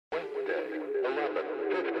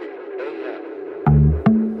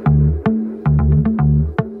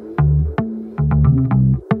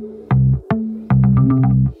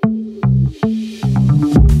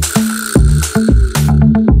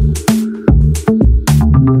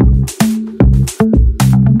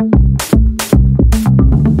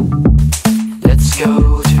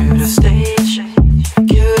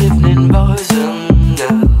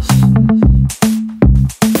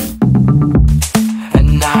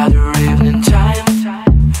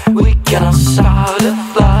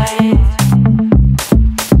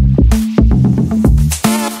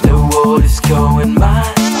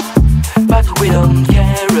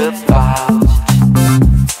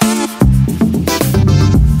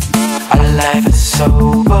so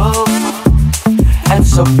bold and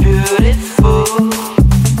so beautiful.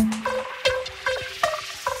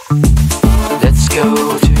 Let's go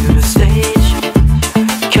to the stage,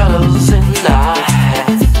 colors in our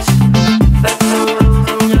heads.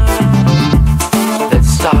 Let's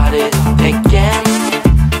start it again.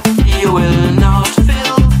 You will not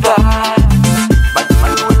feel bad.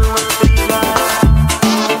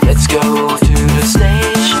 Let's go to the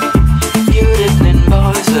stage, good evening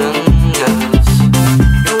boys and girls.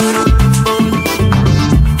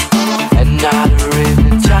 Another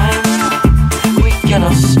evening time, we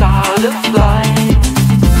gonna start a flight.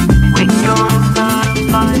 We gonna start a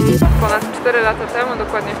flight. Ponad 4 lata temu,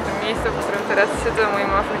 dokładnie w tym miejscu, w którym teraz siedzę, mój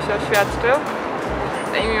mąż mi się oświadczył.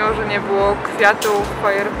 I mimo, że nie było kwiatów,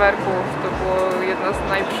 fajerwerków, to było jedno z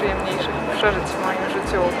najprzyjemniejszych przeżyć w moim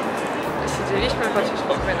życiu. Siedzieliśmy,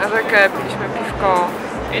 patrzyliśmy sobie na rzekę, piliśmy piwko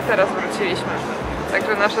i teraz wróciliśmy.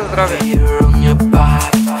 Także nasze zdrowie.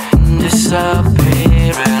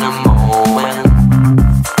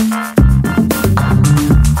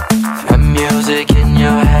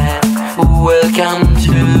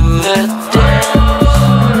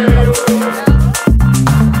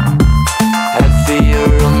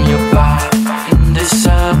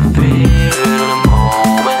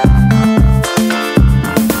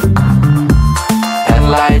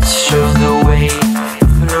 Show the way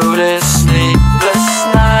through the sleepless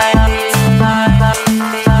night.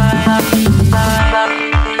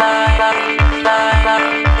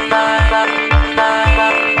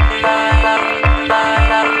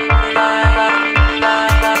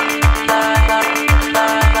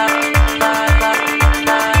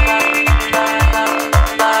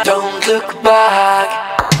 Don't look back.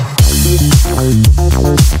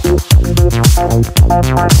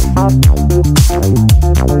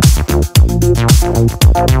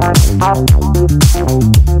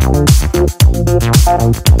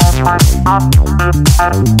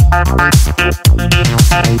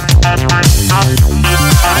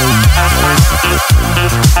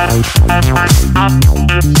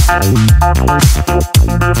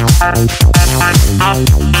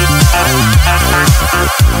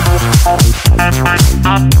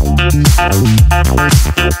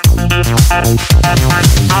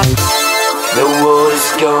 The world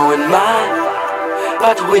is going mad,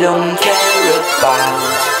 but we don't care about.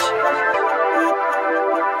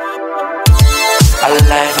 Our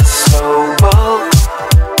life is so bold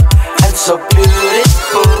and so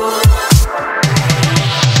beautiful.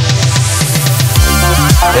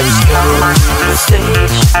 Let's go to the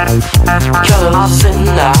stage, colors in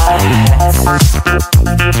our heads.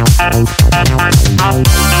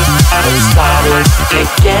 Let's start it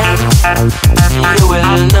again. You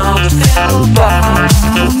will not feel bad.